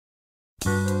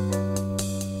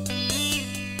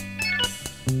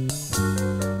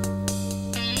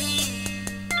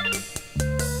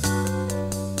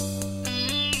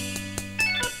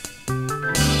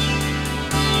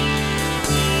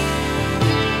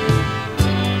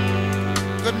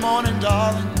morning,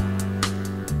 darling.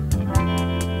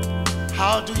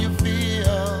 How do you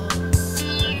feel?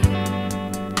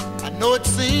 I know it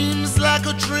seems like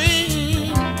a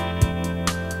dream,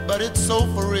 but it's so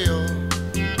for real.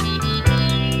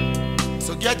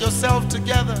 So get yourself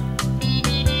together.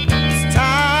 It's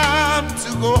time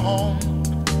to go home.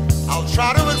 I'll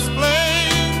try to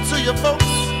explain to you folks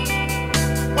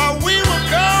why we were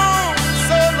gone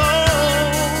so long.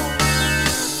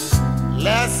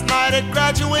 Last night at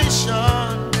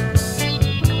graduation,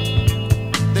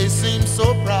 they seemed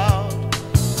so proud,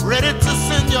 ready to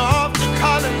send you off to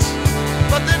college,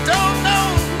 but they don't know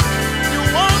you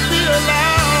won't be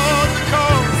allowed,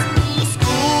 because the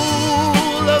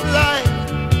school of life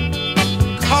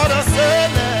caught us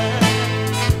early.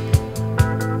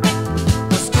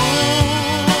 The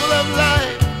school of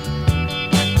life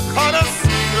caught us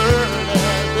early,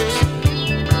 baby.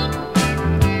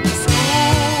 The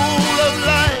school of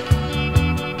life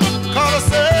caught us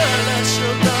early,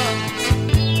 sugar.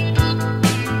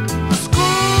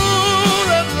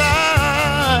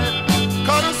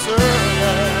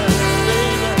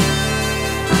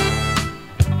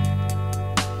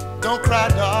 Don't cry,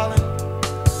 darling.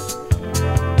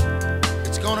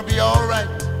 It's gonna be all right.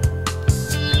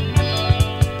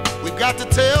 We've got to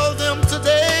tell them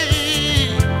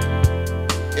today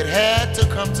it had to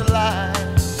come to light.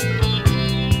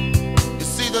 You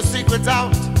see, the secret's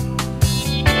out.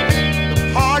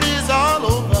 The party's all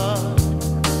over.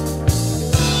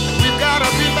 We've gotta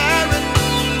be married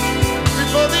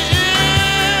before the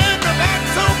end of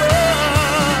October.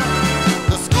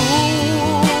 The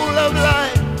school of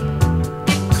life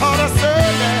caught us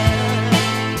early.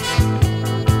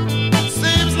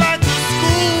 Seems like the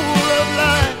school of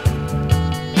life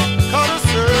caught us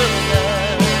early,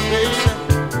 baby.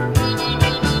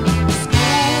 The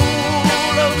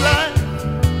school of life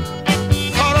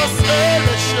caught us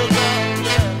early, sugar,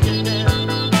 yeah, yeah.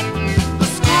 The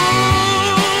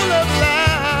school of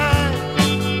life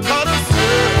caught us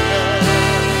early,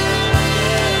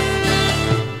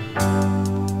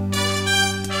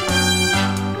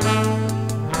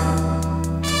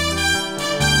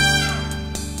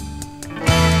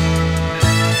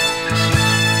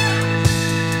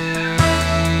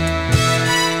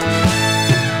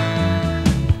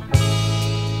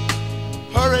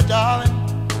 hurry, darling,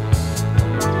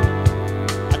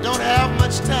 I don't have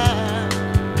much time.